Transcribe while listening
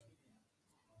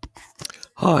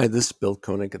Hi, this is Bill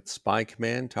Koenig at the Spy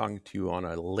Command talking to you on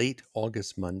a late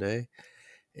August Monday,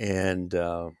 and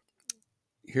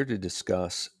here to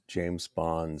discuss James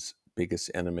Bond's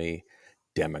biggest enemy,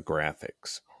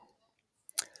 demographics.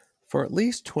 For at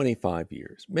least 25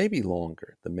 years, maybe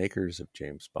longer, the makers of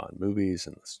James Bond movies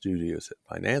and the studios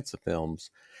that finance the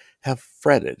films have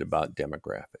fretted about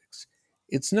demographics.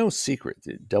 It's no secret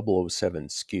that 007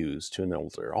 skews to an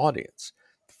older audience.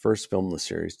 The first film in the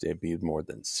series debuted more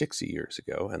than 60 years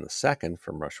ago, and the second,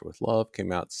 From Russia with Love,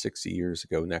 came out 60 years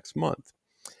ago next month.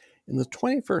 In the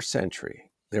 21st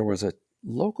century, there was a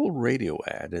local radio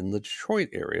ad in the Detroit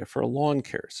area for a lawn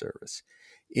care service.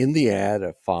 In the ad,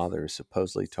 a father is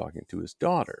supposedly talking to his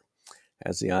daughter.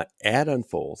 As the ad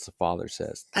unfolds, the father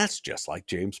says, "That's just like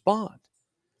James Bond."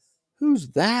 "Who's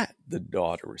that?" the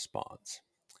daughter responds.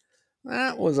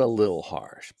 That was a little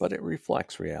harsh, but it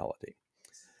reflects reality.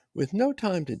 With No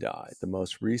Time to Die, the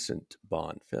most recent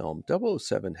Bond film,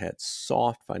 007 had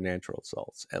soft financial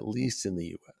results, at least in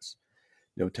the US.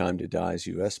 No Time to Die's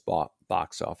US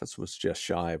box office was just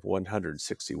shy of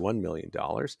 $161 million,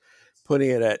 putting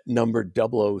it at number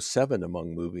 007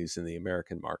 among movies in the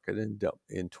American market in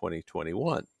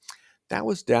 2021. That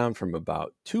was down from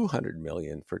about 200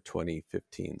 million for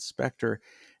 2015 Spectre,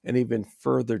 and even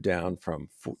further down from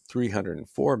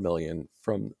 304 million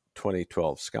from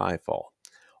 2012 Skyfall.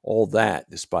 All that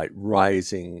despite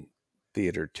rising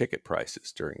theater ticket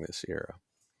prices during this era.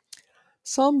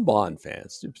 Some Bond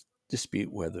fans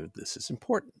dispute whether this is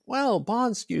important. Well,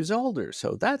 Bond skews older,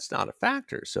 so that's not a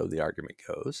factor, so the argument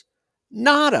goes.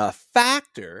 Not a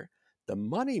factor? The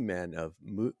money men of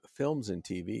films and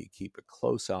TV keep a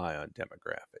close eye on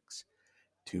demographics.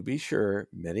 To be sure,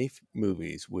 many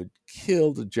movies would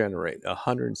kill to generate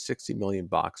 160 million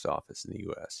box office in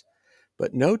the US,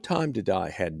 but No Time to Die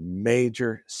had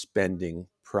major spending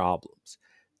problems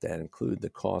that include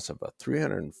the cost of a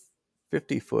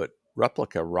 350-foot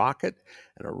replica rocket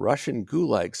and a Russian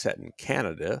gulag set in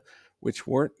Canada, which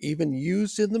weren't even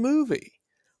used in the movie.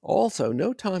 Also,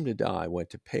 No Time to Die went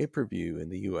to pay per view in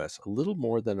the US a little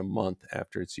more than a month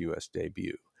after its US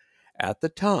debut. At the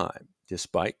time,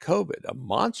 despite COVID, a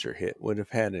monster hit would have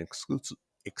had an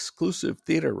exclusive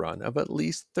theater run of at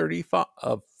least 45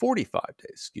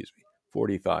 days,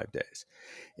 45 days.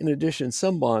 In addition,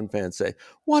 some Bond fans say,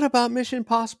 what about Mission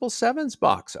Impossible 7's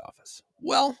box office?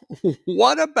 Well,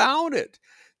 what about it?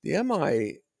 The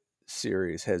MI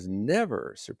series has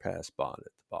never surpassed Bond at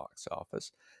the box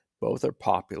office. Both are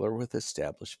popular with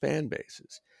established fan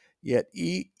bases. Yet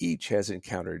each has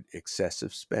encountered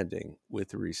excessive spending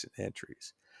with recent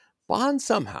entries. Bond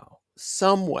somehow,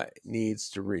 some way, needs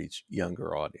to reach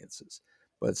younger audiences,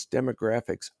 but its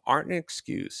demographics aren't an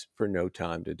excuse for No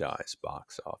Time to Die's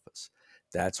box office.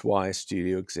 That's why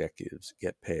studio executives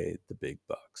get paid the big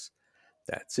bucks.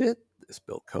 That's it. This is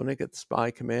Bill Koenig at the Spy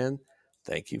Command.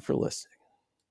 Thank you for listening.